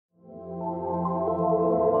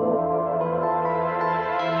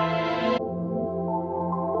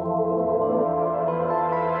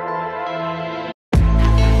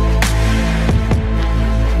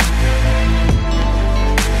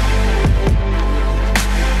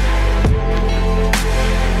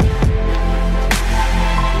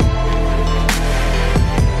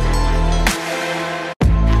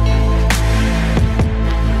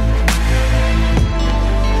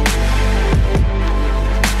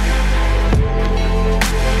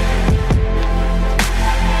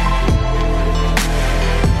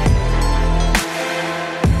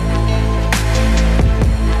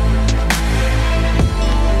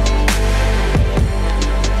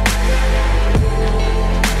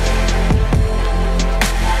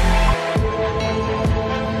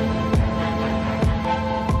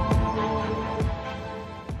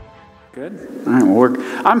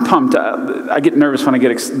I'm pumped. I get nervous when I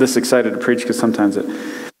get this excited to preach because sometimes it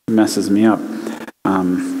messes me up.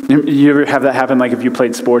 You ever have that happen? Like if you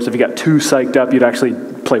played sports, if you got too psyched up, you'd actually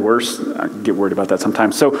play worse. I get worried about that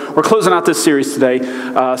sometimes. So we're closing out this series today,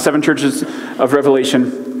 7 Churches of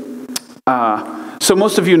Revelation. So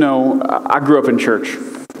most of you know, I grew up in church.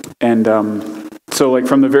 And so like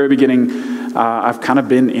from the very beginning, I've kind of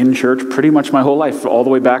been in church pretty much my whole life. All the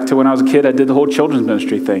way back to when I was a kid, I did the whole children's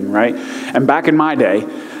ministry thing, right? And back in my day,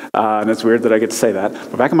 and it's weird that I get to say that,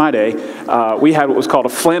 but back in my day, we had what was called a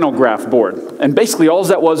flannel graph board. And basically all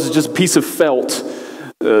that was is just a piece of felt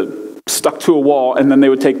stuck to a wall, and then they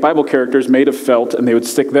would take Bible characters made of felt, and they would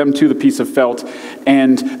stick them to the piece of felt,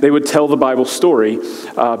 and they would tell the Bible story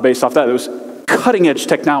based off that. It was cutting-edge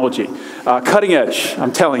technology. Cutting edge,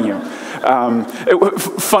 I'm telling you.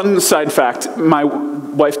 Fun side fact, my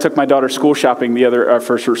wife took my daughter school shopping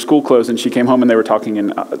for her school clothes, and she came home and they were talking,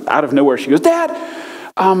 and out of nowhere she goes, "Dad,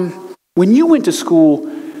 when you went to school,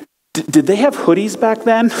 did they have hoodies back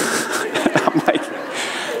then?" I'm like,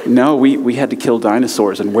 "No, we had to kill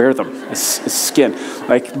dinosaurs and wear them as skin."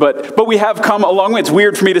 Like, but we have come a long way. It's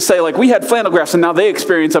weird for me to say, like, we had flannel graphs, and now they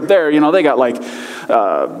experience up there. They got like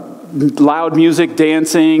loud music,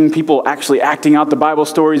 dancing, people actually acting out the Bible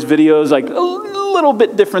stories, videos, like a little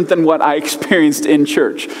bit different than what I experienced in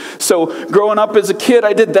church. So growing up as a kid,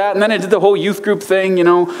 I did that, and then I did the whole youth group thing,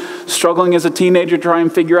 struggling as a teenager to try and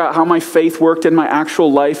figure out how my faith worked in my actual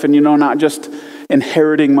life, and not just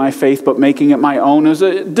inheriting my faith, but making it my own. It was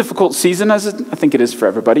a difficult season, as I think it is for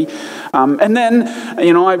everybody. And then,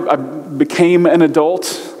 I became an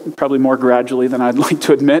adult, probably more gradually than I'd like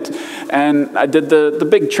to admit, and I did the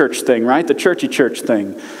big church thing, right? The churchy church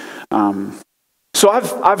thing. So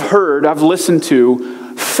I've listened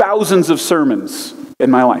to thousands of sermons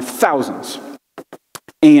in my life, thousands.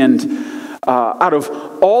 And out of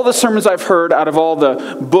all the sermons I've heard, out of all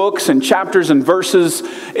the books and chapters and verses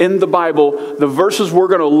in the Bible, the verses we're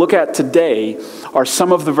going to look at today are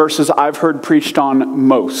some of the verses I've heard preached on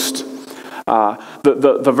most.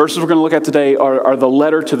 The verses we're going to look at today are the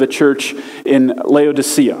letter to the church in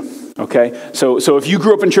Laodicea. Okay, so if you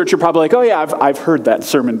grew up in church, you're probably like, "Oh yeah, I've heard that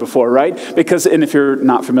sermon before," right? And if you're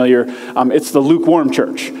not familiar, it's the lukewarm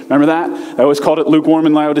church. Remember that? I always called it lukewarm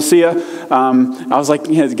in Laodicea. I was like,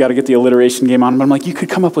 you got to get the alliteration game on. But I'm like, you could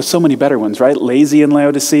come up with so many better ones, right? Lazy in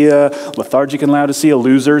Laodicea, lethargic in Laodicea,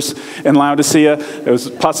 losers in Laodicea. Those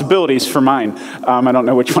possibilities for mine. I don't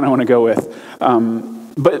know which one I want to go with.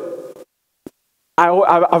 But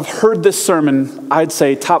I've heard this sermon, I'd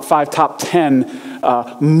say top 5, top 10,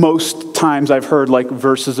 most times I've heard like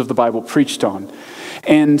verses of the Bible preached on.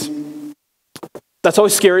 And that's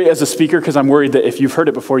always scary as a speaker because I'm worried that if you've heard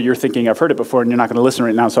it before, you're thinking, "I've heard it before," and you're not going to listen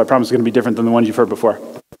right now, so I promise it's going to be different than the ones you've heard before,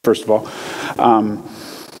 first of all.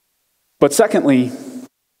 But secondly,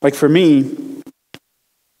 like for me,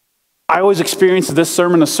 I always experienced this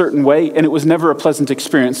sermon a certain way, and it was never a pleasant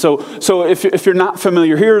experience. So if you're not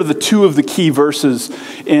familiar, here are the 2 of the key verses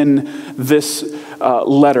in this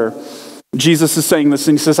letter. Jesus is saying this,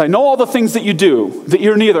 and he says, "I know all the things that you do, that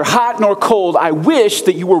you're neither hot nor cold. I wish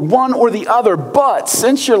that you were one or the other, but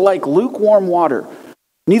since you're like lukewarm water,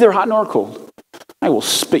 neither hot nor cold, I will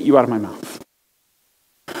spit you out of my mouth."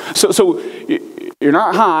 So you're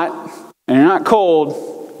not hot, and you're not cold.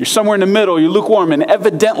 You're somewhere in the middle. You're lukewarm, and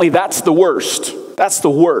evidently that's the worst. That's the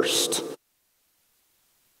worst.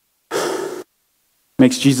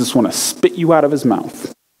 Makes Jesus want to spit you out of his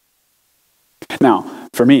mouth. Now,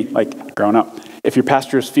 for me, like growing up, if your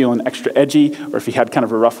pastor is feeling extra edgy, or if he had kind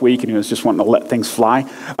of a rough week and he was just wanting to let things fly,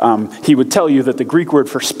 he would tell you that the Greek word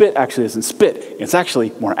for spit actually isn't spit. It's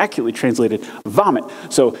actually more accurately translated vomit.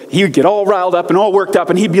 So he would get all riled up and all worked up,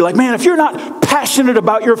 and he'd be like, "Man, if you're not passionate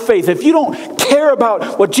about your faith, if you don't care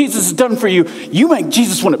about what Jesus has done for you, you make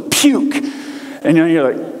Jesus want to puke." And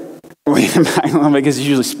you're like, wait a minute, because he's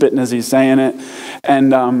usually spitting as he's saying it.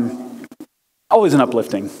 And always an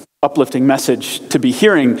uplifting message to be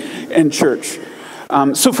hearing in church.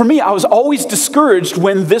 So for me, I was always discouraged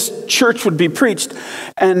when this church would be preached.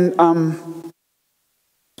 And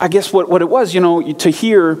I guess what it was, to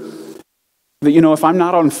hear that, if I'm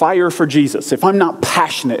not on fire for Jesus, if I'm not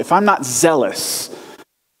passionate, if I'm not zealous,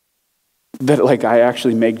 that like I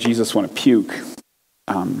actually make Jesus want to puke.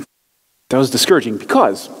 That was discouraging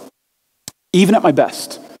because even at my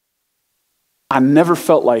best, I never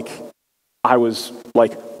felt like I was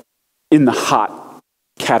like in the hot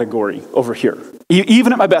category over here,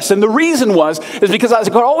 even at my best. And the reason is because I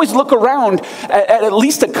could always look around at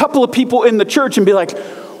least a couple of people in the church and be like,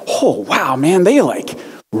 "Oh, wow, man, they like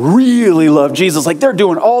really love Jesus. Like they're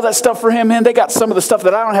doing all that stuff for him, man. They got some of the stuff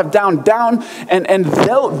that I don't have down. And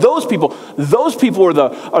those people are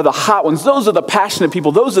the hot ones. Those are the passionate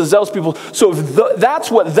people. Those are the zealous people. So if that's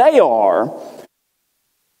what they are,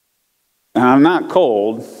 and I'm not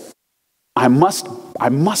cold, I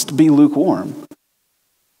must be lukewarm.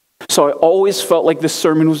 So I always felt like this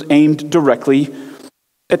sermon was aimed directly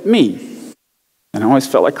at me. And I always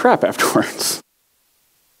felt like crap afterwards.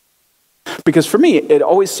 Because for me, it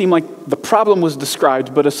always seemed like the problem was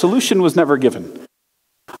described, but a solution was never given.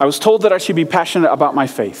 I was told that I should be passionate about my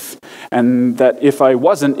faith, and that if I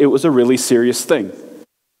wasn't, it was a really serious thing.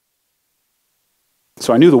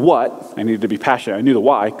 So I knew the what, I needed to be passionate. I knew the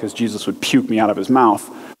why, because Jesus would puke me out of his mouth,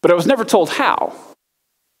 but I was never told how.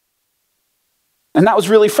 And that was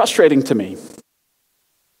really frustrating to me.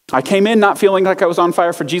 I came in not feeling like I was on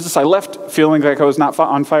fire for Jesus. I left feeling like I was not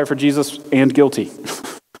on fire for Jesus and guilty.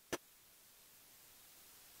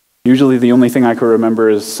 Usually the only thing I could remember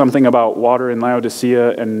is something about water in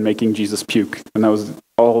Laodicea and making Jesus puke. And that was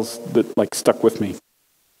all that stuck with me.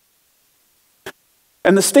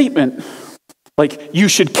 And the statement, you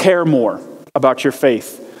should care more about your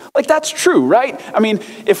faith. That's true, right? I mean,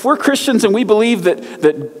 if we're Christians and we believe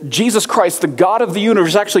that Jesus Christ, the God of the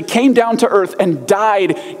universe, actually came down to earth and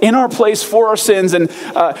died in our place for our sins, and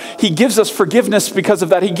he gives us forgiveness because of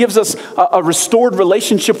that. He gives us a restored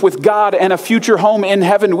relationship with God and a future home in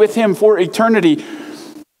heaven with him for eternity.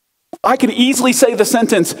 I could easily say the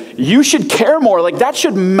sentence, you should care more. That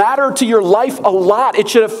should matter to your life a lot. It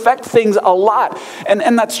should affect things a lot.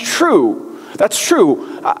 And that's true. That's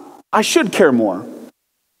true. I should care more.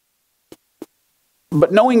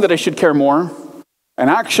 But knowing that I should care more and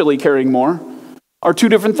actually caring more are two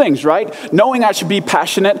different things, right? Knowing I should be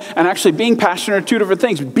passionate and actually being passionate are two different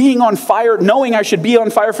things. Being on fire, knowing I should be on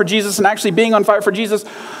fire for Jesus and actually being on fire for Jesus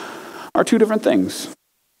are two different things.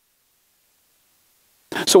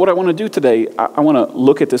 So what I want to do today, I want to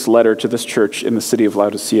look at this letter to this church in the city of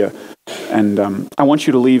Laodicea. And I want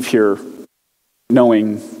you to leave here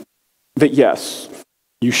knowing that yes,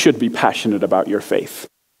 you should be passionate about your faith.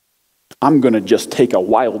 I'm going to just take a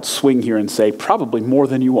wild swing here and say probably more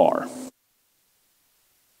than you are.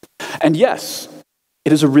 And yes,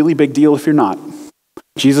 it is a really big deal if you're not.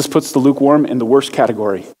 Jesus puts the lukewarm in the worst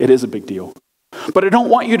category. It is a big deal. But I don't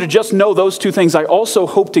want you to just know those two things. I also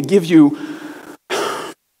hope to give you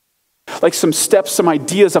some steps, some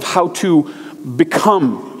ideas of how to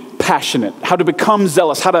become passionate, how to become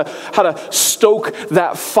zealous, how to stoke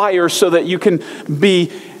that fire so that you can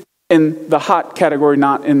be in the hot category,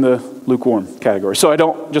 not in the lukewarm category. So I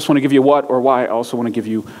don't just want to give you what or why, I also want to give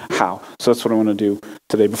you how. So that's what I want to do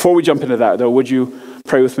today. Before we jump into that, though, would you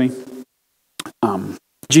pray with me?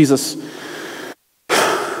 Jesus,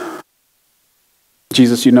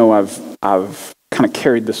 you know I've kind of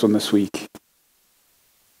carried this one this week.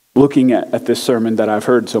 Looking at this sermon that I've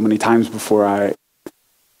heard so many times before,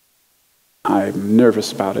 I'm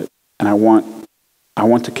nervous about it, and I want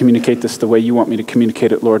to communicate this the way you want me to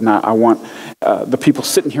communicate it, Lord. And I want the people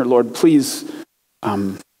sitting here, Lord, please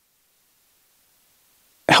help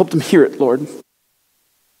them hear it, Lord.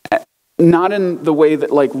 Not in the way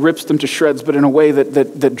that rips them to shreds, but in a way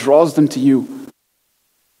that draws them to you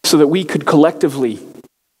so that we could collectively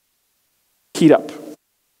heat up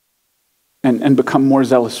and become more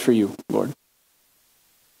zealous for you, Lord.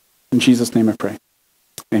 In Jesus' name I pray.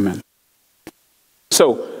 Amen.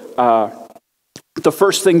 So, the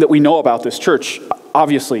first thing that we know about this church,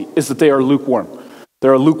 obviously, is that they are lukewarm.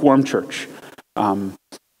 They're a lukewarm church.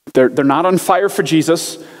 They're not on fire for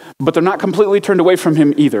Jesus, but they're not completely turned away from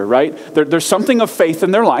him either, right? There's something of faith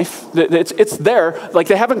in their life. It's there.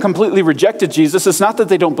 They haven't completely rejected Jesus. It's not that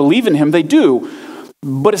they don't believe in him. They do,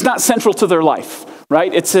 but it's not central to their life,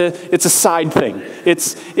 right? It's a side thing.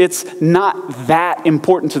 It's not that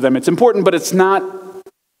important to them. It's important, but it's not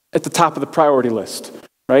at the top of the priority list,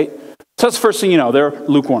 right? So that's the first thing you know, they're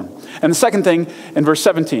lukewarm. And the second thing, in verse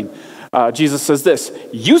 17, Jesus says this,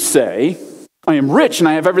 you say, I am rich and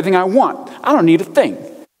I have everything I want. I don't need a thing.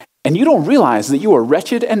 And you don't realize that you are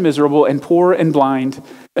wretched and miserable and poor and blind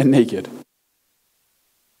and naked.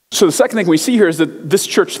 So the second thing we see here is that this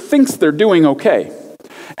church thinks they're doing okay.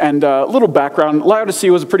 And a little background,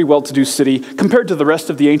 Laodicea was a pretty well-to-do city. Compared to the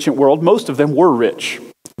rest of the ancient world, most of them were rich.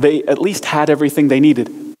 They at least had everything they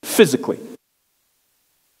needed physically.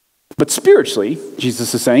 But spiritually,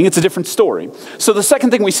 Jesus is saying, it's a different story. So the second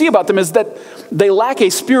thing we see about them is that they lack a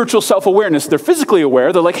spiritual self-awareness. They're physically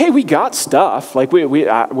aware. They're like, hey, we got stuff.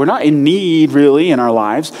 We're not in need, really, in our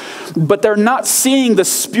lives. But they're not seeing the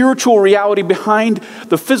spiritual reality behind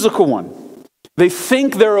the physical one. They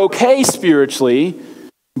think they're okay spiritually,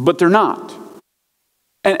 but they're not.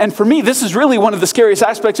 And for me, this is really one of the scariest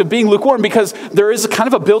aspects of being lukewarm, because there is a kind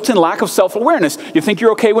of a built-in lack of self-awareness. You think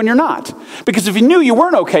you're okay when you're not. Because if you knew you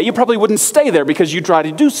weren't okay, you probably wouldn't stay there because you try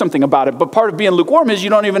to do something about it. But part of being lukewarm is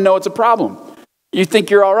you don't even know it's a problem. You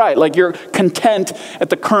think you're all right, like you're content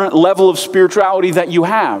at the current level of spirituality that you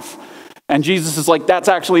have. And Jesus is like, that's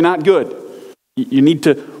actually not good. You need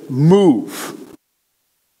to move.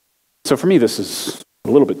 So for me, this is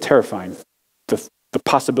a little bit terrifying. The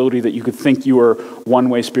possibility that you could think you are one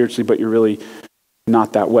way spiritually, but you're really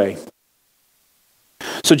not that way.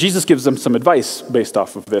 So Jesus gives them some advice based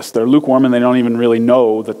off of this. They're lukewarm and they don't even really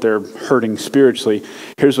know that they're hurting spiritually.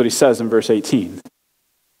 Here's what he says in verse 18.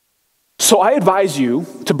 So I advise you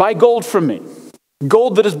to buy gold from me,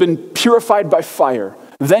 gold that has been purified by fire.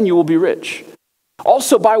 Then you will be rich.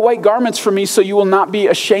 Also buy white garments from me so you will not be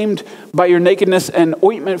ashamed by your nakedness, and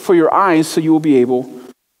ointment for your eyes so you will be able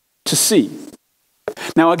to see.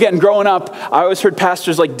 Now again, growing up, I always heard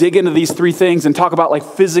pastors like dig into these three things and talk about like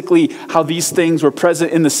physically how these things were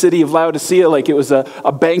present in the city of Laodicea. Like it was a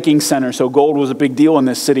banking center, so gold was a big deal in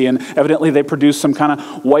this city, and evidently they produced some kind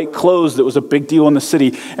of white clothes that was a big deal in the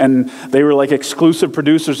city, and they were like exclusive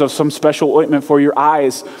producers of some special ointment for your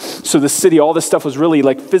eyes. So the city, all this stuff was really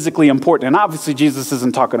like physically important. And obviously Jesus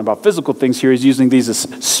isn't talking about physical things here. He's using these as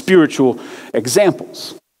spiritual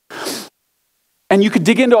examples. And you could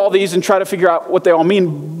dig into all these and try to figure out what they all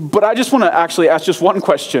mean. But I just want to actually ask just one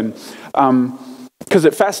question, because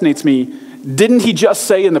it fascinates me. Didn't he just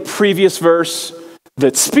say in the previous verse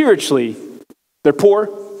that spiritually they're poor?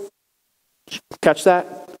 Catch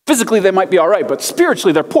that? Physically they might be all right, but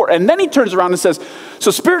spiritually they're poor. And then he turns around and says,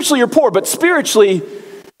 so spiritually you're poor, but spiritually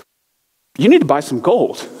you need to buy some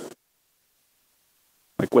gold.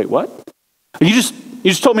 Like, wait, what? You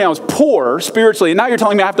just told me I was poor spiritually, and now you're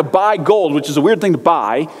telling me I have to buy gold, which is a weird thing to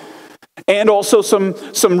buy, and also some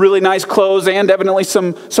really nice clothes, and evidently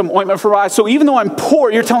some ointment for my eyes. So even though I'm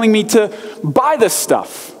poor, you're telling me to buy this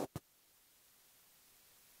stuff.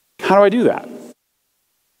 How do I do that?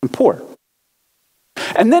 I'm poor.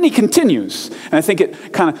 And then he continues, and I think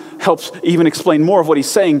it kind of helps even explain more of what he's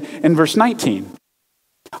saying in verse 19.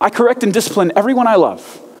 I correct and discipline everyone I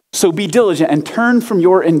love. So be diligent and turn from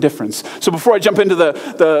your indifference. So before I jump into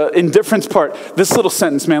the indifference part, this little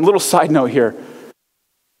sentence, man, little side note here.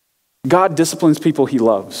 God disciplines people he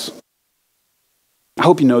loves. I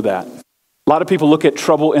hope you know that. A lot of people look at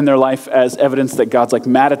trouble in their life as evidence that God's like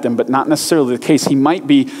mad at them, but not necessarily the case. He might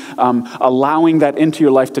be allowing that into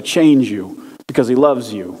your life to change you because he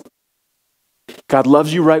loves you. God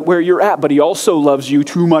loves you right where you're at, but he also loves you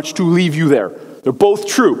too much to leave you there. They're both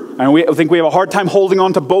true. And I think we have a hard time holding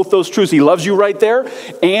on to both those truths. He loves you right there,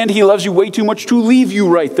 and he loves you way too much to leave you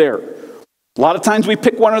right there. A lot of times we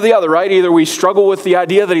pick one or the other, right? Either we struggle with the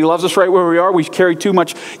idea that he loves us right where we are, we carry too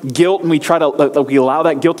much guilt, and we allow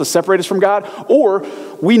that guilt to separate us from God, or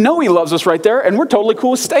we know he loves us right there, and we're totally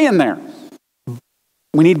cool with staying there.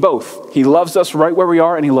 We need both. He loves us right where we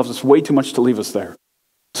are, and he loves us way too much to leave us there.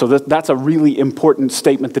 So that's a really important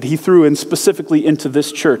statement that he threw in specifically into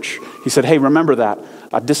this church. He said, hey, remember that.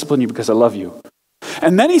 I discipline you because I love you.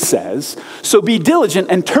 And then he says, so be diligent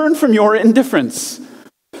and turn from your indifference.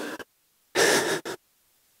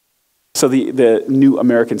 So the New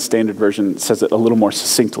American Standard Version says it a little more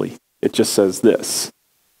succinctly. It just says this.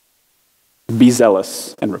 Be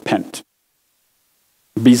zealous and repent.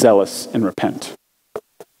 Be zealous and repent.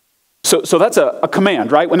 So that's a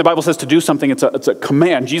command, right? When the Bible says to do something, it's a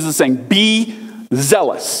command. Jesus is saying, be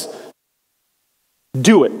zealous.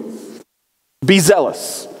 Do it. Be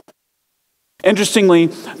zealous. Interestingly,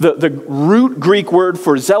 the root Greek word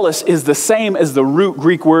for zealous is the same as the root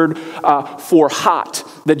Greek word for hot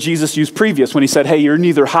that Jesus used previous when he said, hey, you're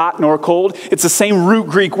neither hot nor cold. It's the same root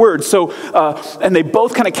Greek word. So, and they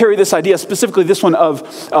both kind of carry this idea, specifically this one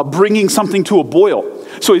of bringing something to a boil.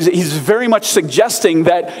 So he's very much suggesting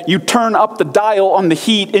that you turn up the dial on the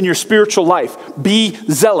heat in your spiritual life. Be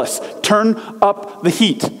zealous. Turn up the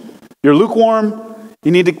heat. You're lukewarm.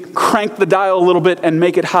 You need to crank the dial a little bit and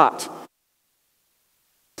make it hot.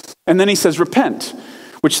 And then he says repent,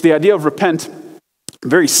 which the idea of repent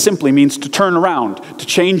very simply means to turn around, to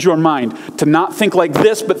change your mind, to not think like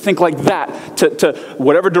this, but think like that, to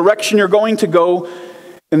whatever direction you're going to go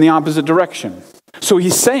in the opposite direction. So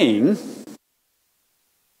he's saying,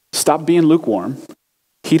 stop being lukewarm,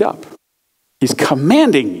 heat up. He's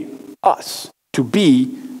commanding us to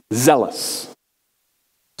be zealous.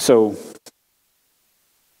 So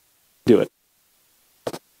do it.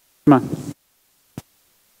 Come on.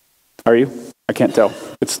 Are you? I can't tell.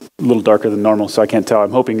 It's a little darker than normal, so I can't tell. I'm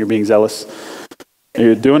hoping you're being zealous. Are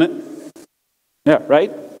you doing it? Yeah,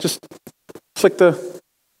 right? Just flick the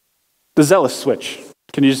zealous switch.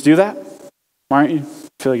 Can you just do that? Why aren't you?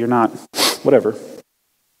 I feel like you're not. Whatever.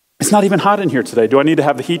 It's not even hot in here today. Do I need to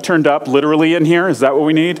have the heat turned up literally in here? Is that what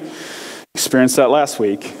we need? Experienced that last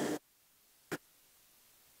week.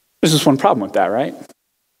 There's just one problem with that, right?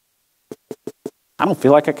 I don't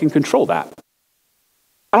feel like I can control that.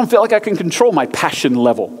 I don't feel like I can control my passion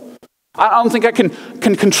level. I don't think I can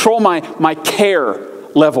control my care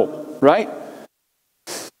level, right?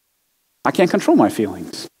 I can't control my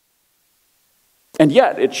feelings. And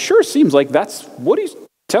yet, it sure seems like that's what he's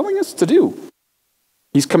telling us to do.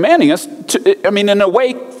 He's commanding us to, in a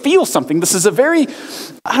way, feel something. This is a very,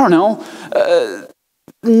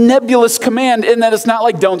 nebulous command in that it's not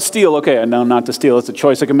like don't steal. Okay, I know not to steal. It's a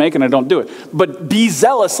choice I can make and I don't do it. But be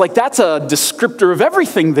zealous, like that's a descriptor of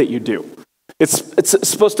everything that you do. It's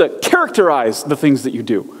supposed to characterize the things that you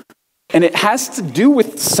do. And it has to do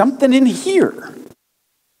with something in here.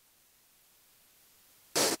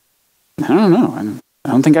 I don't know. I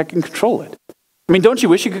don't think I can control it. Don't you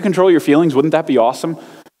wish you could control your feelings? Wouldn't that be awesome?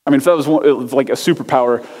 If that was like a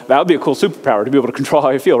superpower, that would be a cool superpower to be able to control how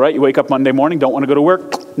you feel, right? You wake up Monday morning, don't want to go to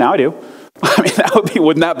work. Now I do.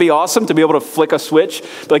 Wouldn't that be awesome to be able to flick a switch?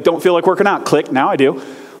 Be like, don't feel like working out. Click, now I do.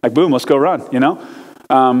 Like, boom, let's go run,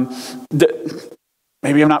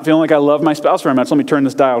 Maybe I'm not feeling like I love my spouse very much. Let me turn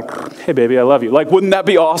this dial. Hey, baby, I love you. Like, wouldn't that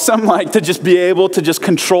be awesome? Like, to just be able to just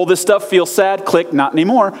control this stuff, feel sad, click, not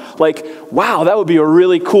anymore. Like, wow, that would be a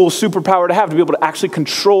really cool superpower to have, to be able to actually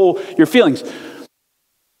control your feelings.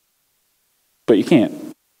 But you can't.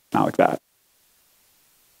 Not like that.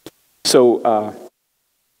 So,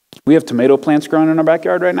 we have tomato plants growing in our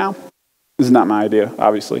backyard right now. This is not my idea,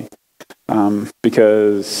 obviously.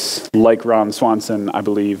 Because, like Ron Swanson, I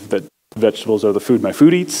believe that vegetables are the food my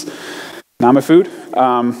food eats, not my food. Did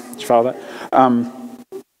you follow that?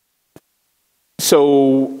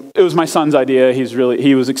 So it was my son's idea.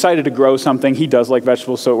 He was excited to grow something. He does like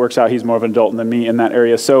vegetables, so it works out. He's more of an adult than me in that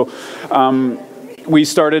area. So we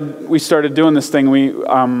started doing this thing.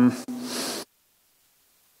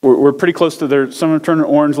 We're pretty close to some are turning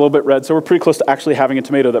orange, a little bit red. So we're pretty close to actually having a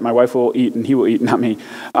tomato that my wife will eat and he will eat, not me.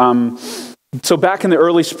 So back in the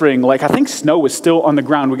early spring, I think snow was still on the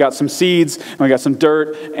ground. We got some seeds, and we got some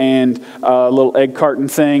dirt, and a little egg carton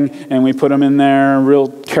thing, and we put them in there real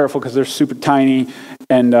careful because they're super tiny,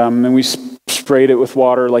 and then we sprayed it with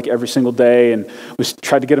water every single day, and we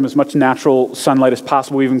tried to get them as much natural sunlight as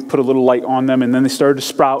possible. We even put a little light on them, and then they started to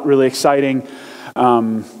sprout, really exciting.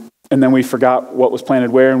 And then we forgot what was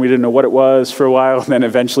planted where, and we didn't know what it was for a while, and then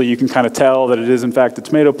eventually you can kind of tell that it is, in fact, a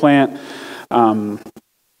tomato plant.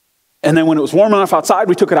 And then when it was warm enough outside,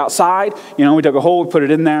 we took it outside. We dug a hole, we put it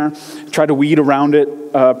in there, tried to weed around it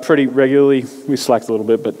pretty regularly. We slacked a little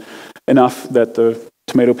bit, but enough that the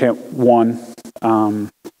tomato plant won.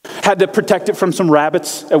 Had to protect it from some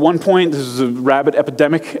rabbits at one point. This was a rabbit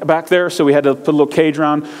epidemic back there, so we had to put a little cage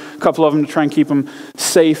around a couple of them to try and keep them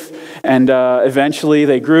safe. And eventually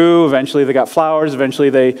they grew, eventually they got flowers, eventually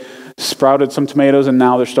they sprouted some tomatoes, and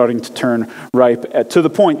now they're starting to turn ripe to the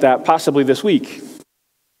point that possibly this week,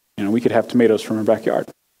 we could have tomatoes from our backyard.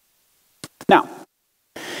 Now,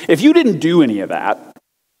 if you didn't do any of that,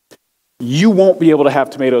 you won't be able to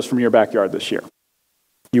have tomatoes from your backyard this year.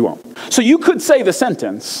 You won't. So you could say the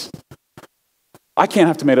sentence, I can't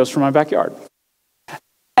have tomatoes from my backyard.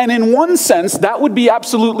 And in one sense, that would be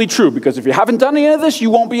absolutely true, because if you haven't done any of this,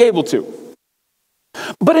 you won't be able to.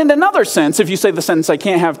 But in another sense, if you say the sentence, I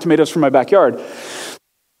can't have tomatoes from my backyard,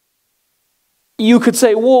 you could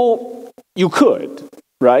say, well, you could.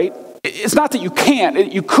 Right? It's not that you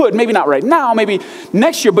can't. You could, maybe not right now, maybe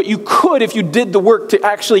next year, but you could if you did the work to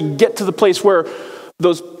actually get to the place where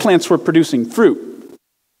those plants were producing fruit.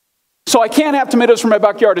 So I can't have tomatoes from my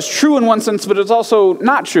backyard is true in one sense, but it's also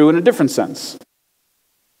not true in a different sense.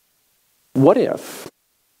 What if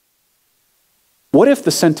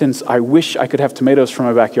the sentence, I wish I could have tomatoes from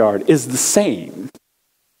my backyard, is the same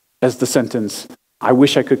as the sentence, I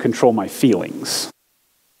wish I could control my feelings?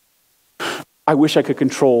 I wish I could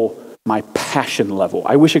control my passion level.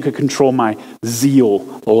 I wish I could control my zeal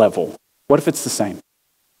level. What if it's the same?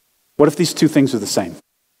 What if these two things are the same?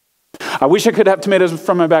 I wish I could have tomatoes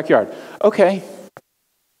from my backyard. Okay.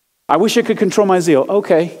 I wish I could control my zeal.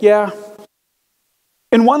 Okay, yeah.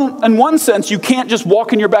 In one sense, you can't just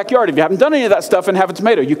walk in your backyard if you haven't done any of that stuff and have a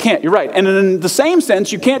tomato. You can't, you're right. And in the same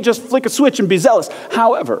sense, you can't just flick a switch and be zealous.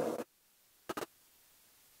 However,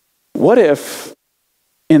 what if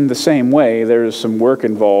in the same way, there's some work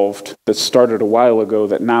involved that started a while ago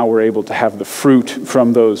that now we're able to have the fruit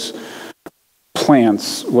from those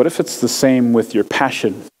plants? What if it's the same with your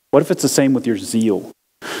passion? What if it's the same with your zeal?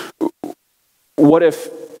 What if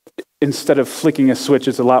instead of flicking a switch,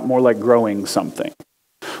 it's a lot more like growing something?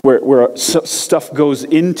 where stuff goes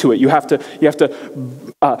into it. You have to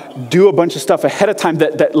do a bunch of stuff ahead of time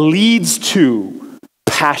that leads to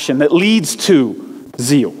passion, that leads to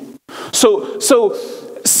zeal. So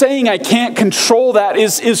saying I can't control that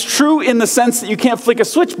is true in the sense that you can't flick a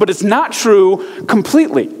switch, but it's not true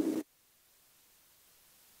completely.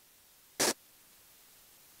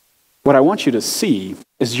 What I want you to see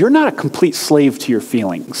is you're not a complete slave to your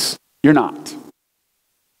feelings. You're not.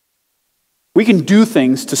 We can do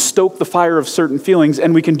things to stoke the fire of certain feelings,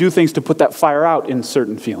 and we can do things to put that fire out in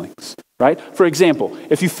certain feelings, right? For example,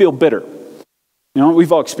 if you feel bitter,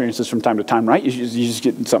 we've all experienced this from time to time, right? You just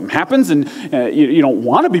get, something happens, and you don't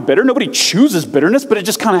want to be bitter. Nobody chooses bitterness, but it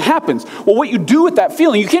just kind of happens. Well, what you do with that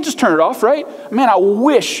feeling, you can't just turn it off, right? Man, I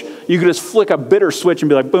wish you could just flick a bitter switch and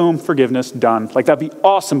be like, boom, forgiveness, done. Like, that'd be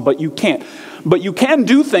awesome, but you can't. But you can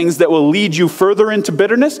do things that will lead you further into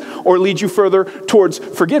bitterness or lead you further towards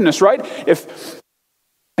forgiveness, right?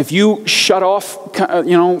 If you shut off,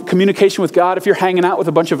 communication with God, if you're hanging out with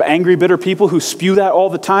a bunch of angry, bitter people who spew that all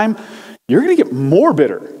the time, you're going to get more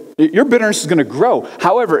bitter. Your bitterness is going to grow.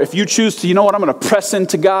 However, if you choose to, I'm going to press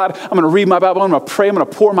into God, I'm going to read my Bible, I'm going to pray, I'm going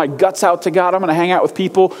to pour my guts out to God, I'm going to hang out with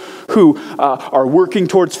people who are working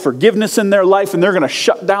towards forgiveness in their life, and they're going to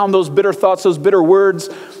shut down those bitter thoughts, those bitter words,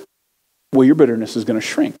 well, your bitterness is going to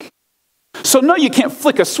shrink. So no, you can't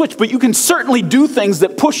flick a switch, but you can certainly do things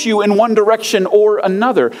that push you in one direction or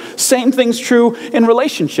another. Same thing's true in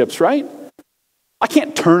relationships, right? I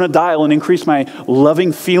can't turn a dial and increase my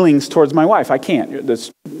loving feelings towards my wife. I can't.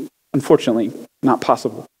 That's unfortunately not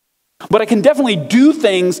possible. But I can definitely do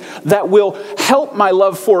things that will help my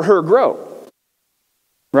love for her grow,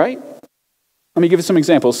 right? Let me give you some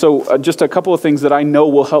examples. So just a couple of things that I know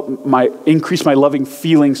will help increase my loving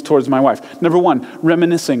feelings towards my wife. Number one,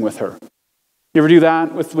 reminiscing with her. You ever do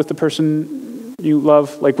that with the person you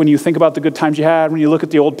love? Like when you think about the good times you had, when you look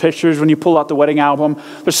at the old pictures, when you pull out the wedding album,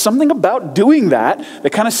 there's something about doing that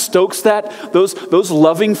kind of stokes those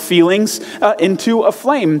loving feelings into a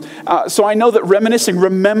flame. So I know that reminiscing,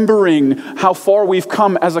 remembering how far we've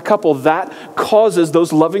come as a couple, that causes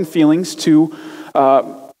those loving feelings to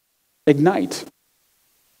ignite.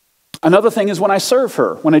 Another thing is when I serve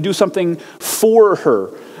her, when I do something for her,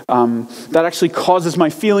 that actually causes my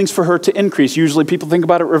feelings for her to increase. Usually people think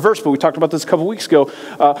about it reverse, but we talked about this a couple weeks ago.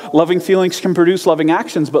 Loving feelings can produce loving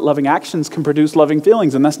actions, but loving actions can produce loving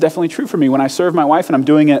feelings, and that's definitely true for me. When I serve my wife and I'm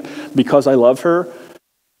doing it because I love her,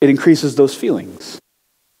 it increases those feelings.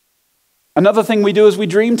 Another thing we do is we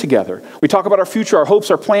dream together. We talk about our future, our hopes,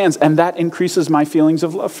 our plans, and that increases my feelings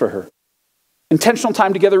of love for her. Intentional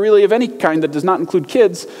time together, really, of any kind that does not include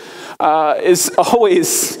kids, is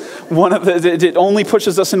always it only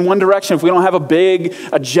pushes us in one direction. If we don't have a big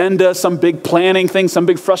agenda, some big planning thing, some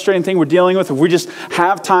big frustrating thing we're dealing with, if we just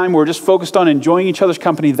have time, we're just focused on enjoying each other's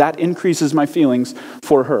company, that increases my feelings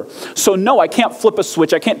for her. So no, I can't flip a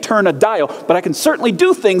switch, I can't turn a dial, but I can certainly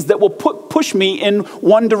do things that will push me in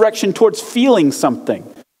one direction towards feeling something.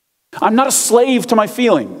 I'm not a slave to my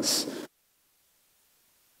feelings.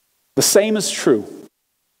 The same is true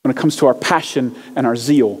when it comes to our passion and our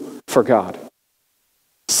zeal for God.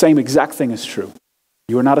 Same exact thing is true.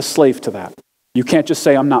 You are not a slave to that. You can't just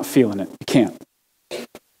say, I'm not feeling it. You can't.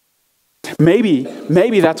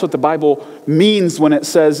 Maybe that's what the Bible means when it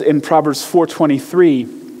says in Proverbs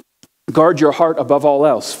 4:23, guard your heart above all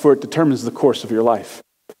else, for it determines the course of your life.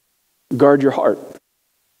 Guard your heart.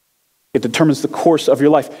 It determines the course of your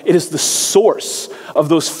life. It is the source of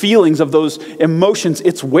those feelings, of those emotions.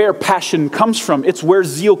 It's where passion comes from. It's where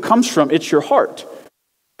zeal comes from. It's your heart.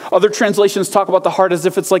 Other translations talk about the heart as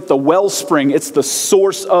if it's like the wellspring. It's the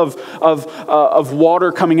source of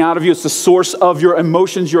water coming out of you. It's the source of your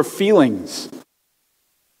emotions, your feelings.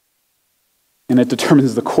 And it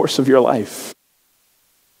determines the course of your life.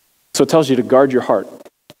 So it tells you to guard your heart.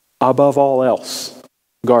 Above all else,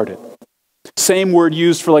 guard it. Same word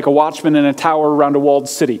used for like a watchman in a tower around a walled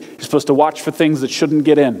city. You're supposed to watch for things that shouldn't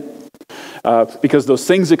get in. Because those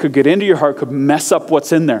things that could get into your heart could mess up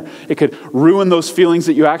what's in there. It could ruin those feelings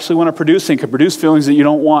that you actually want to produce, and it could produce feelings that you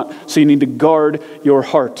don't want. So you need to guard your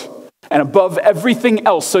heart. And above everything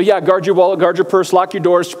else, so yeah, guard your wallet, guard your purse, lock your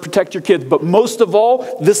doors, protect your kids. But most of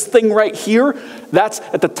all, this thing right here, that's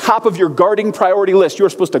at the top of your guarding priority list. You're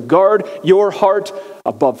supposed to guard your heart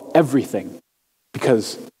above everything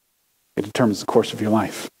because it determines the course of your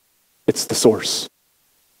life. It's the source.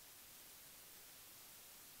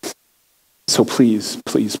 So please,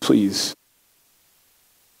 please, please,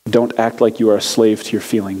 don't act like you are a slave to your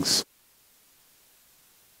feelings.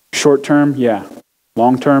 Short term, yeah.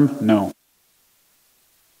 Long term, no.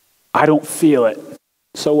 I don't feel it.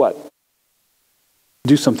 So what?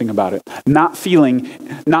 Do something about it. Not feeling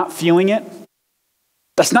it,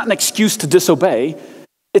 that's not an excuse to disobey.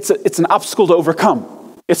 It's an obstacle to overcome.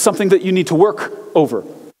 It's something that you need to work over,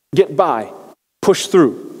 get by, push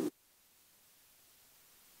through.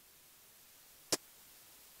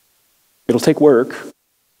 It'll take work,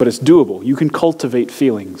 but it's doable. You can cultivate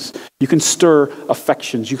feelings. You can stir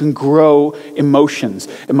affections. You can grow emotions.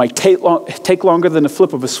 It might take longer than the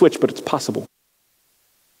flip of a switch, but it's possible.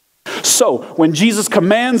 So, when Jesus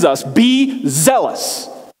commands us, be zealous,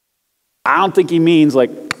 I don't think he means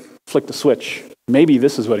like flick the switch. Maybe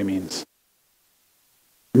this is what he means.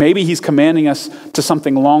 Maybe he's commanding us to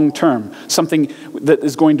something long-term, something that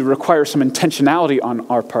is going to require some intentionality on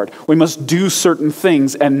our part. We must do certain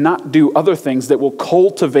things and not do other things that will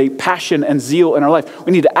cultivate passion and zeal in our life.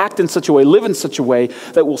 We need to act in such a way, live in such a way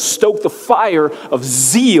that will stoke the fire of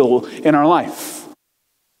zeal in our life.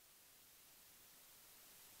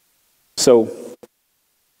 So,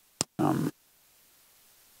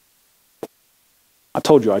 I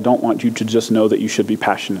told you I don't want you to just know that you should be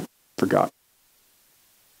passionate for God.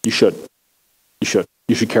 You should. You should.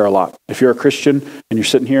 You should care a lot. If you're a Christian and you're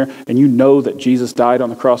sitting here and you know that Jesus died on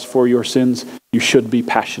the cross for your sins, you should be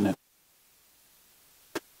passionate.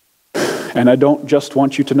 And I don't just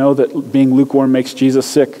want you to know that being lukewarm makes Jesus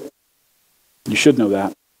sick. You should know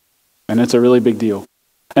that. And it's a really big deal.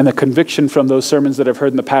 And the conviction from those sermons that I've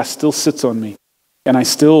heard in the past still sits on me. And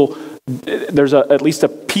there's at least a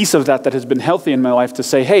piece of that has been healthy in my life to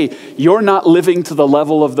say, hey, you're not living to the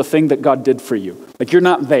level of the thing that God did for you. Like, you're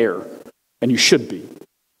not there, and you should be.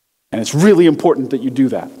 And it's really important that you do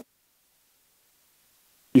that.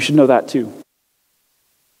 You should know that too.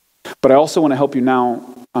 But I also want to help you now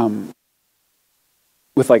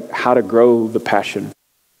with like how to grow the passion,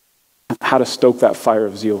 how to stoke that fire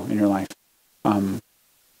of zeal in your life.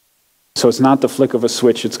 So it's not the flick of a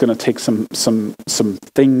switch. It's going to take some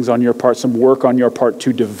things on your part, some work on your part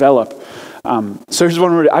to develop. So here's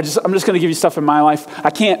one word. I'm just going to give you stuff in my life.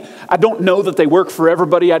 I don't know that they work for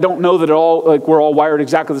everybody. I don't know that we're all wired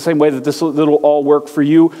exactly the same way that that'll all work for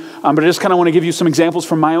you. But I just kind of want to give you some examples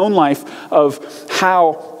from my own life of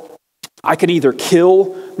how I can either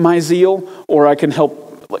kill my zeal or I can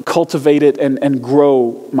help cultivate it and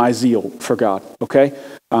grow my zeal for God. Okay?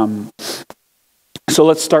 So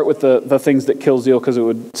let's start with the things that kill zeal, because it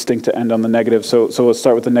would stink to end on the negative. So let's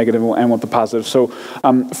start with the negative and we'll end with the positive. So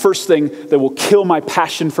first thing that will kill my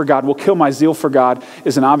passion for God, will kill my zeal for God,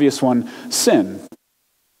 is an obvious one: sin.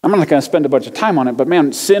 I'm not going to spend a bunch of time on it, but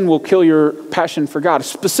man, sin will kill your passion for God,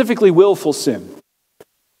 specifically willful sin.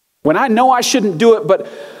 When I know I shouldn't do it, but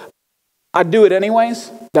I do it anyways,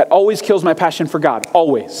 that always kills my passion for God,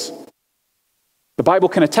 always. The Bible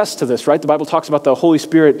can attest to this, right? The Bible talks about the Holy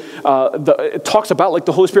Spirit. It talks about like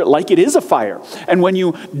the Holy Spirit like it is a fire. And when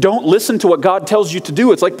you don't listen to what God tells you to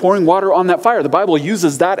do, it's like pouring water on that fire. The Bible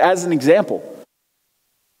uses that as an example.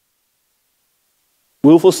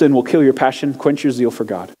 Willful sin will kill your passion, quench your zeal for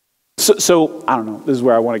God. So I don't know. This is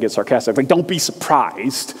where I want to get sarcastic. Like, don't be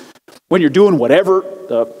surprised when you're doing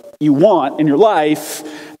whatever you want in your life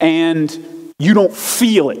and you don't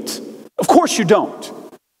feel it. Of course you don't.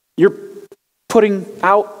 You're putting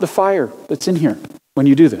out the fire that's in here when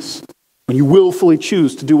you do this. When you willfully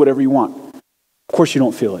choose to do whatever you want. Of course you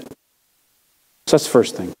don't feel it. So that's the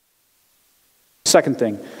first thing. Second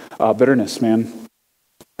thing, bitterness, man.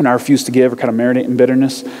 When I refuse to give or kind of marinate in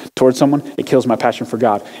bitterness towards someone, it kills my passion for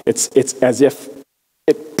God. It's as if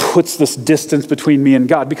it puts this distance between me and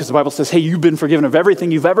God, because the Bible says, hey, you've been forgiven of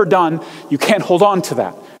everything you've ever done. You can't hold on to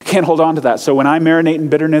that. Can't hold on to that. So when I marinate in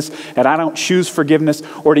bitterness and I don't choose forgiveness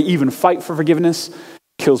or to even fight for forgiveness,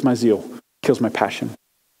 kills my zeal, kills my passion.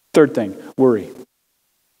 Third thing, worry.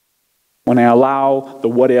 When I allow the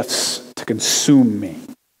what ifs to consume me,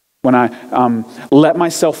 when I let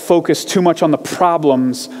myself focus too much on the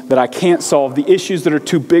problems that I can't solve, the issues that are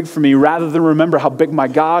too big for me, rather than remember how big my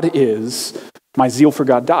God is, my zeal for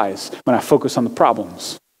God dies when I focus on the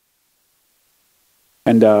problems.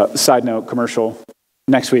 And side note, commercial,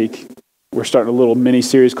 next week, we're starting a little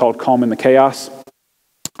mini-series called Calm in the Chaos.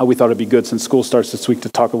 We thought it'd be good since school starts this week to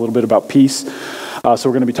talk a little bit about peace. So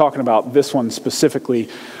we're going to be talking about this one specifically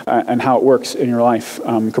and how it works in your life.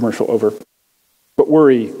 Commercial over. But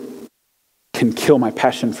worry can kill my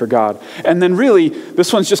passion for God. And then really,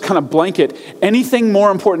 this one's just kind of blanket. Anything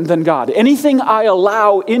more important than God. Anything I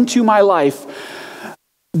allow into my life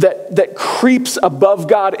that creeps above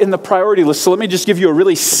God in the priority list. So let me just give you a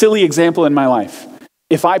really silly example in my life.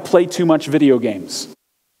 If I play too much video games,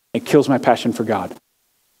 it kills my passion for God.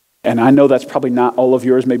 And I know that's probably not all of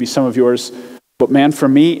yours, maybe some of yours. But man, for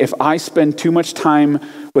me, if I spend too much time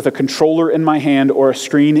with a controller in my hand or a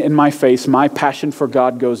screen in my face, my passion for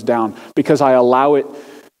God goes down because I allow it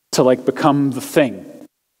to like become the thing.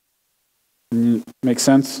 Make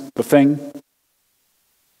sense? The thing?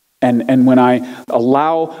 And when I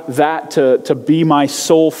allow that to be my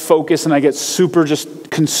sole focus and I get super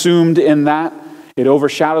just consumed in that, it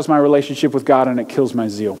overshadows my relationship with God and it kills my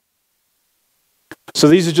zeal. So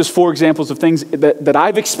these are just 4 examples of things that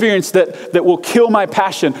I've experienced that will kill my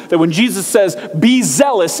passion. That when Jesus says, be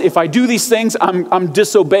zealous, if I do these things, I'm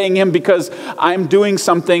disobeying him because I'm doing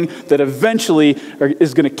something that eventually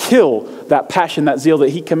is going to kill that passion, that zeal that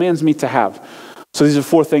he commands me to have. So these are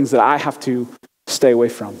 4 things that I have to stay away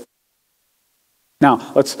from.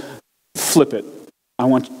 Now, let's flip it. I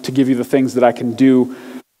want to give you the things that I can do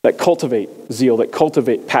that cultivate zeal, that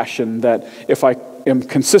cultivate passion, that if I am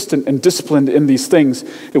consistent and disciplined in these things,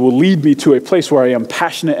 it will lead me to a place where I am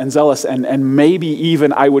passionate and zealous, and maybe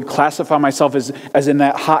even I would classify myself as in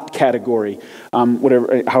that hot category,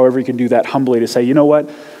 however you can do that humbly, to say, you know what,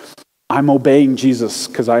 I'm obeying Jesus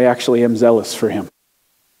because I actually am zealous for him.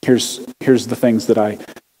 Here's the things that I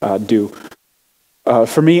do.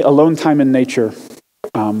 For me, alone time in nature,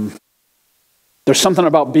 there's something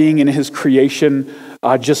about being in his creation,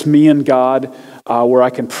 just me and God, where I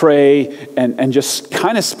can pray and just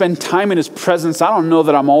kind of spend time in his presence. I don't know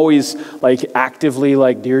that I'm always like actively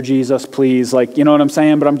like, dear Jesus, please, like, you know what I'm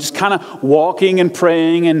saying? But I'm just kind of walking and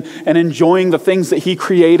praying and enjoying the things that he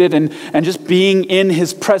created and just being in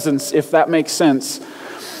his presence, if that makes sense.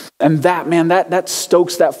 And that, man, that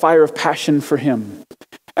stokes that fire of passion for him.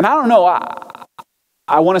 And I don't know,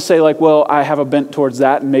 I want to say like, well, I have a bent towards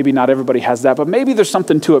that, and maybe not everybody has that, but maybe there's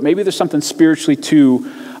something to it. Maybe there's something spiritually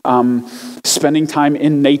to spending time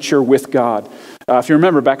in nature with God. If you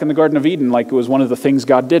remember back in the Garden of Eden, like it was one of the things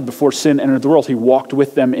God did before sin entered the world. He walked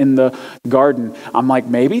with them in the garden. I'm like,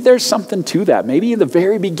 maybe there's something to that. Maybe in the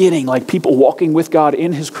very beginning, like people walking with God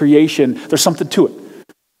in his creation, there's something to it.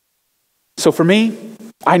 So for me,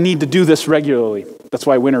 I need to do this regularly. That's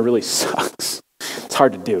why winter really sucks. It's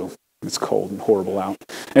hard to do. It's cold and horrible out.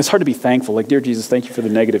 And it's hard to be thankful. Like, dear Jesus, thank you for the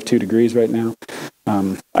 -2 degrees right now.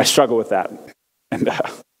 I struggle with that.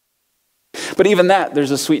 But even that, there's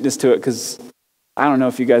a sweetness to it, because I don't know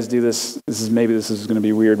if you guys do this. This is going to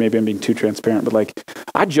be weird. Maybe I'm being too transparent. But like,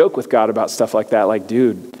 I joke with God about stuff like that. Like,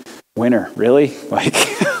 dude, winter, really? Like,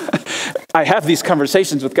 I have these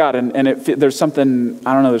conversations with God, and there's something,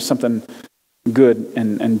 I don't know, there's something good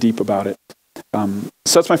and deep about it.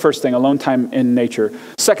 So that's my first thing, alone time in nature.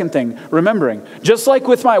 Second thing, remembering. Just like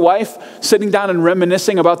with my wife, sitting down and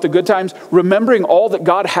reminiscing about the good times, remembering all that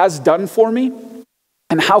God has done for me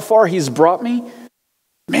and how far he's brought me,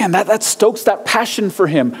 man, that stokes that passion for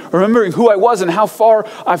him. Remembering who I was and how far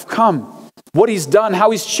I've come, what he's done,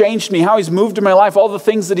 how he's changed me, how he's moved in my life, all the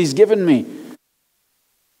things that he's given me.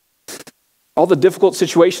 All the difficult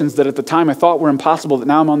situations that at the time I thought were impossible that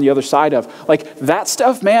now I'm on the other side of. Like that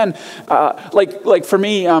stuff, man, like for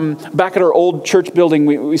me, back at our old church building,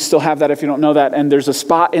 we still have that if you don't know that, and there's a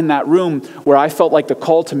spot in that room where I felt like the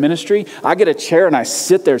call to ministry. I get a chair and I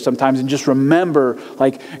sit there sometimes and just remember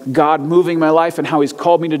like God moving my life and how he's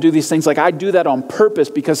called me to do these things. Like I do that on purpose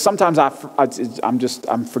because sometimes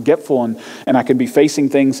I'm forgetful and I can be facing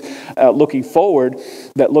things looking forward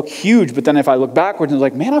that look huge, but then if I look backwards and it's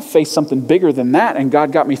like, man, I've faced something bigger than that, and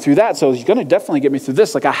God got me through that, so he's going to definitely get me through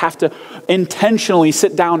this. Like I have to intentionally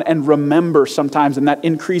sit down and remember sometimes, and that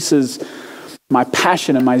increases my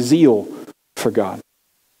passion and my zeal for God.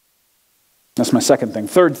 That's my second thing.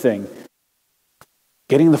 Third thing,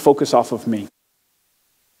 getting the focus off of me.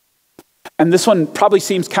 And this one probably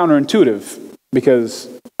seems counterintuitive because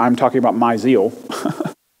I'm talking about my zeal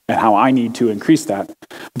and how I need to increase that.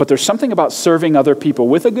 But there's something about serving other people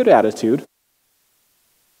with a good attitude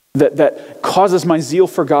that causes my zeal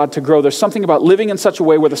for God to grow. There's something about living in such a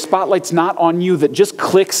way where the spotlight's not on you that just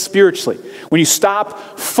clicks spiritually. When you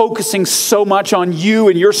stop focusing so much on you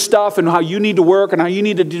and your stuff and how you need to work and how you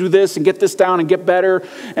need to do this and get this down and get better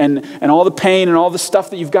and all the pain and all the stuff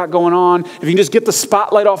that you've got going on, if you can just get the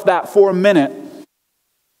spotlight off that for a minute,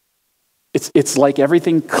 it's like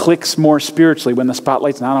everything clicks more spiritually when the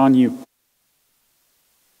spotlight's not on you.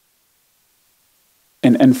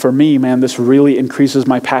 And for me, man, this really increases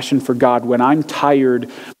my passion for God when I'm tired,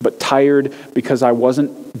 but tired because I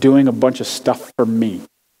wasn't doing a bunch of stuff for me.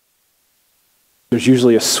 There's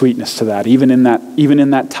usually a sweetness to that. Even in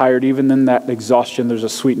that tired, even in that exhaustion, there's a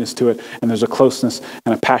sweetness to it, and there's a closeness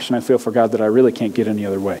and a passion I feel for God that I really can't get any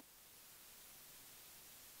other way.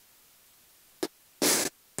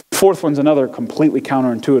 Fourth one's another completely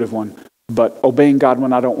counterintuitive one, but obeying God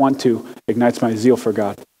when I don't want to ignites my zeal for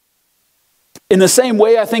God. In the same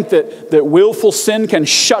way, I think that willful sin can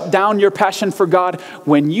shut down your passion for God.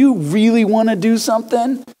 When you really want to do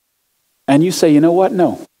something and you say, you know what?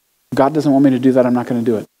 No, God doesn't want me to do that. I'm not going to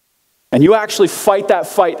do it. And you actually fight that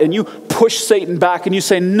fight and you push Satan back and you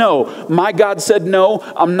say, no, my God said no,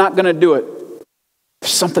 I'm not going to do it.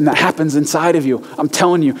 There's something that happens inside of you. I'm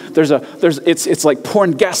telling you, it's like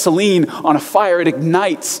pouring gasoline on a fire. It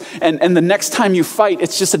ignites. And the next time you fight,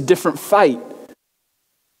 it's just a different fight.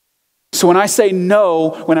 So when I say no,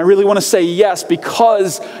 when I really want to say yes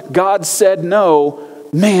because God said no,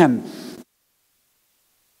 man,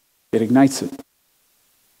 it ignites it.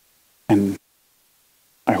 And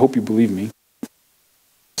I hope you believe me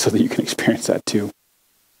so that you can experience that too.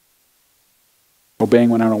 Obeying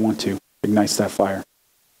when I don't want to ignites that fire.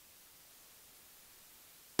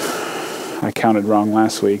 I counted wrong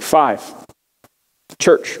last week. 5,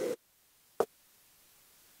 church.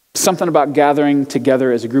 Something about gathering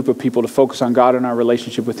together as a group of people to focus on God and our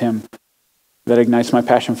relationship with Him that ignites my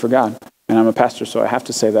passion for God. And I'm a pastor, so I have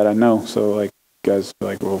to say that, I know. So like, you guys are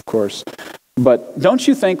like, well, of course. But don't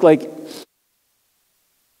you think, like,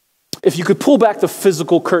 if you could pull back the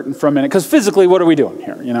physical curtain for a minute, because physically, what are we doing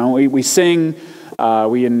here? You know, we sing,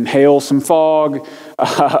 we inhale some fog,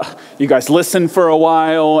 you guys listen for a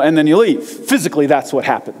while, and then you leave. Physically, that's what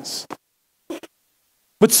happens.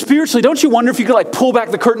 But spiritually, don't you wonder if you could like pull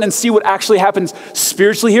back the curtain and see what actually happens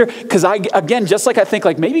spiritually here? Because again, just like I think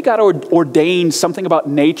like maybe God ordained something about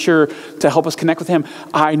nature to help us connect with Him,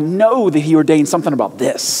 I know that He ordained something about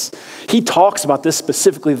this. He talks about this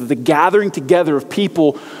specifically, that the gathering together of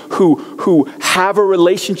people who have a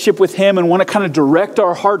relationship with Him and want to kind of direct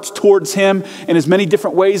our hearts towards Him in as many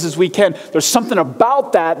different ways as we can. There's something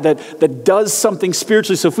about that does something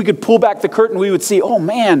spiritually. So if we could pull back the curtain, we would see, oh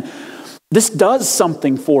man, this does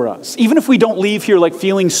something for us. Even if we don't leave here like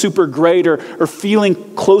feeling super great or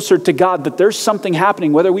feeling closer to God, that there's something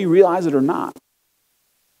happening whether we realize it or not.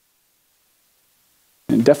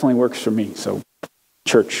 And it definitely works for me. So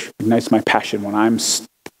church ignites my passion when I'm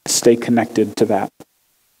stay connected to that.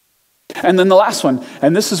 And then the last one,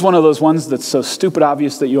 and this is one of those ones that's so stupid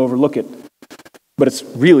obvious that you overlook it, but it's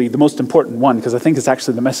really the most important one because I think it's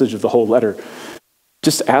actually the message of the whole letter.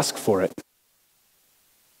 Just ask for it.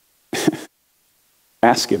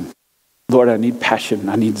 Ask Him, Lord, I need passion.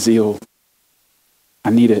 I need zeal. I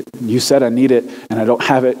need it. You said I need it and I don't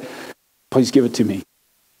have it. Please give it to me.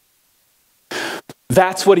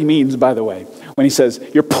 That's what He means, by the way, when He says,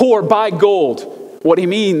 you're poor, buy gold. What He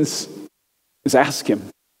means is ask Him.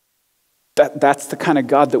 That's the kind of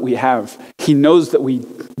God that we have. He knows that we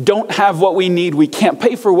don't have what we need. We can't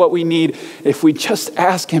pay for what we need. If we just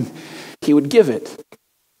ask Him, He would give it.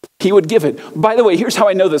 He would give it. By the way, here's how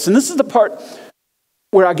I know this. And this is the part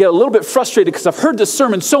where I get a little bit frustrated because I've heard this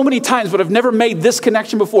sermon so many times, but I've never made this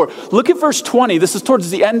connection before. Look at verse 20. This is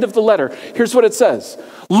towards the end of the letter. Here's what it says.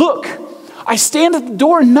 Look, I stand at the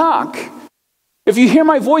door and knock. If you hear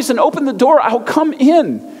my voice and open the door, I'll come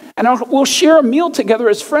in and we'll share a meal together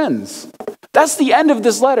as friends. That's the end of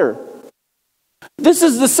this letter. This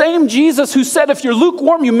is the same Jesus who said, if you're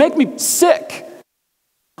lukewarm, you make me sick.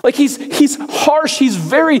 Like he's harsh, he's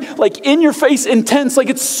very like in your face intense, like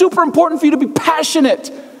it's super important for you to be passionate.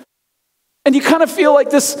 And you kind of feel like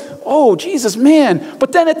this, oh Jesus, man.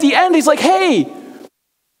 But then at the end he's like, hey,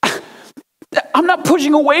 I'm not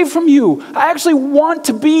pushing away from you. I actually want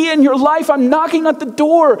to be in your life. I'm knocking at the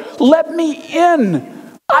door. Let me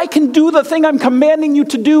in. I can do the thing I'm commanding you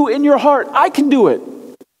to do in your heart. I can do it.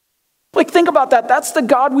 Like, think about that. That's the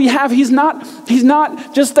God we have. He's not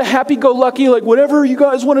just the happy-go-lucky, like, whatever you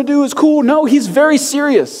guys want to do is cool. No, He's very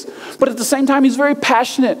serious. But at the same time, He's very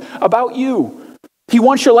passionate about you. He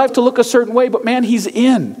wants your life to look a certain way, but man, He's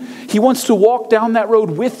in. He wants to walk down that road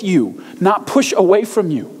with you, not push away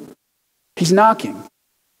from you. He's knocking.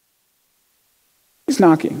 He's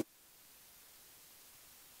knocking.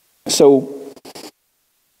 So,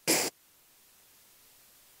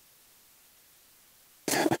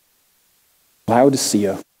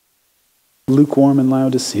 Laodicea, lukewarm in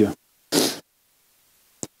Laodicea.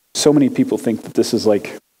 So many people think that this is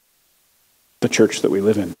like the church that we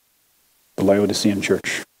live in, the Laodicean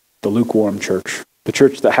church, the lukewarm church, the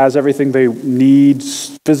church that has everything they need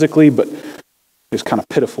physically, but is kind of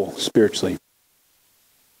pitiful spiritually.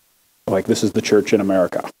 Like this is the church in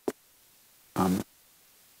America.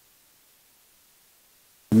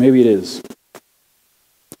 Maybe it is.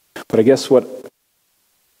 But I guess what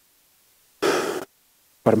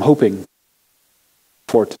I'm hoping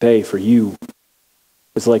for today, for you,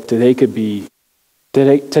 is like today could be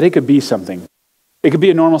something. It could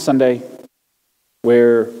be a normal Sunday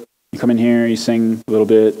where you come in here, you sing a little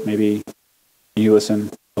bit, maybe you listen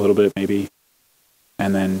a little bit, maybe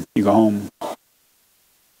and then you go home.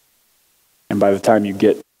 And by the time you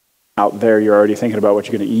get out there, you're already thinking about what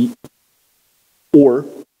you're going to eat. Or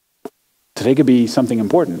today could be something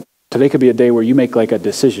important. Today could be a day where you make like a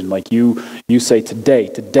decision. Like you say,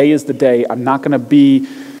 today is the day. I'm not going to be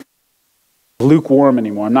lukewarm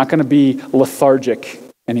anymore. I'm not going to be lethargic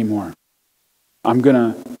anymore. I'm going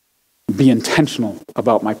to be intentional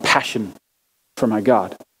about my passion for my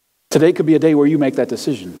God. Today could be a day where you make that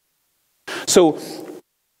decision. So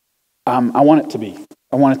I want it to be.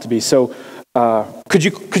 I want it to be. So could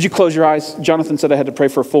you close your eyes? Jonathan said I had to pray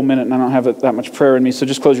for a full minute, and I don't have that much prayer in me, so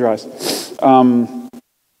just close your eyes.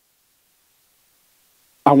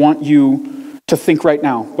 I want you to think right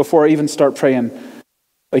now, before I even start praying,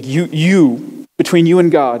 like you, between you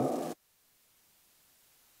and God,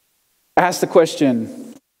 ask the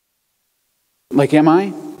question, like, am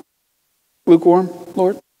I lukewarm,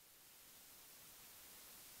 Lord?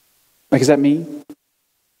 Like, is that me?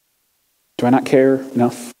 Do I not care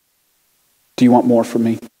enough? Do you want more from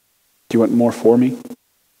me? Do you want more for me?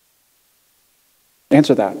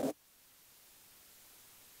 Answer that.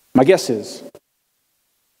 My guess is,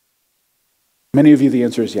 many of you, the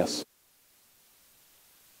answer is yes.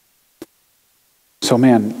 So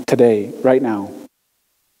man, today, right now,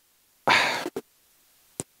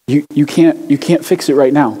 you can't fix it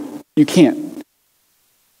right now. You can't.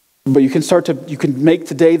 But you can make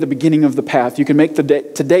today the beginning of the path. You can make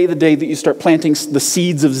today the day that you start planting the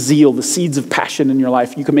seeds of zeal, the seeds of passion in your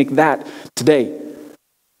life. You can make that today.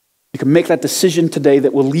 You can make that decision today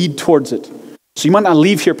that will lead towards it. So you might not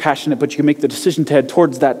leave here passionate, but you can make the decision to head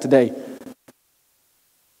towards that today.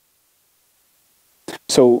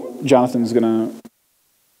 So Jonathan's going to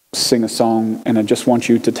sing a song, and I just want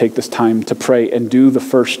you to take this time to pray and do the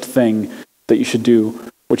first thing that you should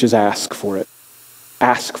do, which is ask for it.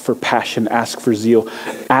 Ask for passion, ask for zeal,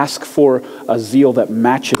 ask for a zeal that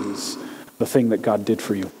matches the thing that God did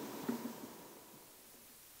for you.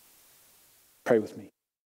 Pray with me.